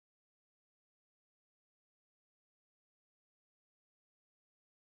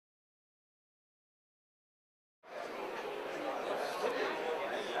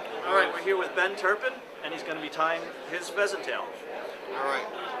here with Ben Turpin, and he's going to be tying his pheasant tail. All right,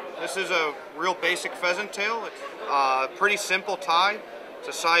 this is a real basic pheasant tail. It's a pretty simple tie. It's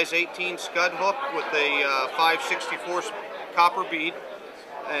a size 18 scud hook with a 5/64 copper bead,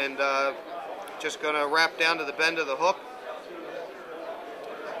 and just going to wrap down to the bend of the hook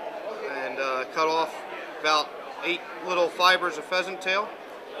and cut off about 8 little fibers of pheasant tail.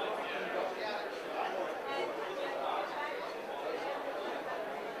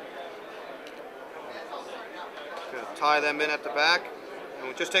 Going to tie them in at the back, and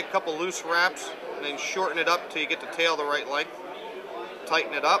we'll just take a couple loose wraps and then shorten it up till you get the tail the right length.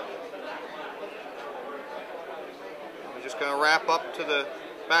 Tighten it up. We're just going to wrap up to the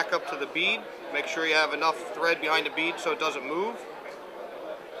back up to the bead. Make sure you have enough thread behind the bead so it doesn't move.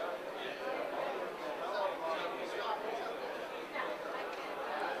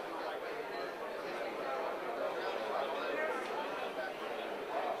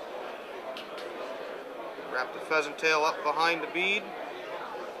 Wrap the pheasant tail up behind the bead.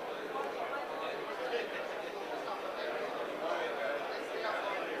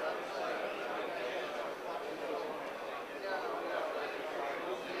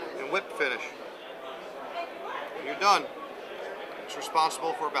 And whip finish. And you're done. It's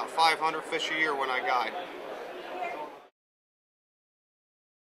responsible for about 500 fish a year when I guide.